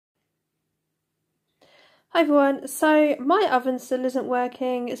Hi everyone, so my oven still isn't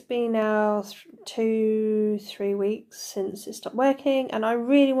working. It's been now 2-3 weeks since it stopped working and I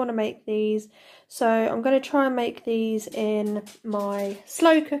really want to make these. So I'm going to try and make these in my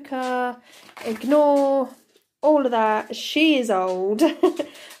slow cooker. Ignore all of that. She is old,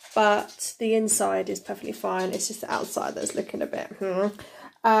 but the inside is perfectly fine. It's just the outside that's looking a bit.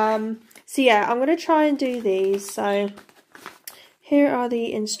 So yeah, I'm going to try and do these. So here are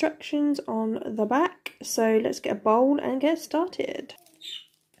the instructions on the back. So let's get a bowl and get started.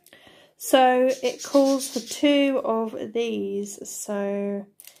 So it calls for 2 of these. So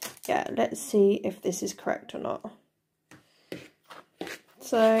yeah, let's see if this is correct or not.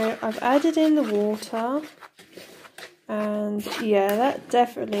 So I've added in the water. And yeah,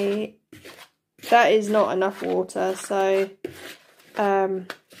 that is not enough water. So I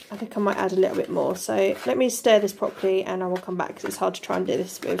think I might add a little bit more. So let me stir this properly and I will come back because it's hard to try and do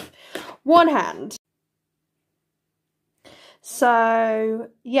this with one hand. So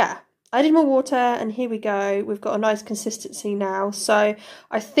yeah, I did more water and here we go. We've got a nice consistency now. So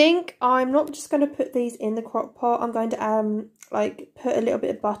I think I'm not just going to put these in the crock pot. I'm going to like put a little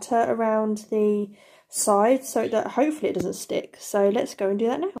bit of butter around the sides so that hopefully it doesn't stick. So let's go and do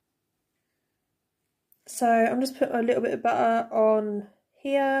that now. So I'm just putting a little bit of butter on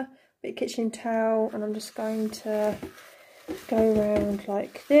here, a bit of kitchen towel, and I'm just going to go around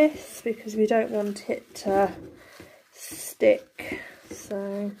like this because we don't want it to stick.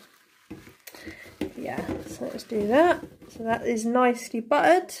 So yeah, so let's do that. So that is nicely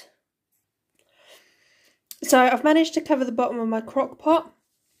buttered. So I've managed to cover the bottom of my crock pot.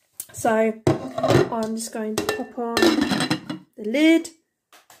 So I'm just going to pop on the lid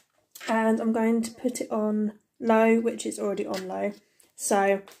and I'm going to put it on low, which is already on low.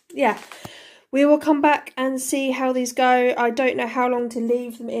 So yeah, we will come back and see how these go. I don't know how long to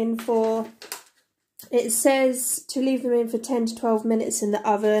leave them in for. It says to leave them in for 10 to 12 minutes in the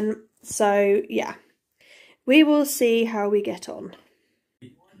oven. So yeah, we will see how we get on.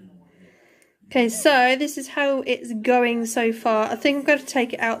 Okay, so this is how it's going so far. I think I'm going to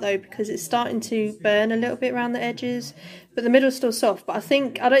take it out though because it's starting to burn a little bit around the edges, but the middle's still soft. But I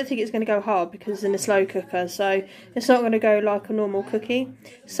don't think it's going to go hard because it's in a slow cooker, so it's not going to go like a normal cookie.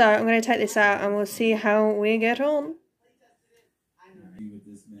 So I'm going to take this out and we'll see how we get on.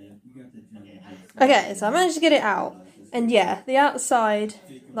 Okay, so I managed to get it out, and yeah, the outside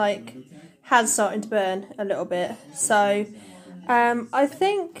like has started to burn a little bit. So I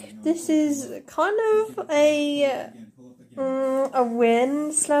think this is kind of a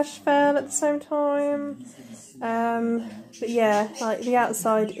win / fail at the same time. But yeah, like the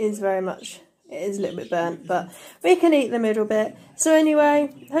outside is it is a little bit burnt, but we can eat the middle bit. So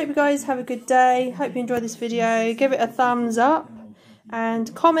anyway, hope you guys have a good day. Hope you enjoyed this video. Give it a thumbs up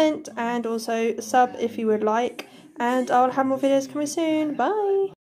and comment and also sub if you would like. And I'll have more videos coming soon. Bye!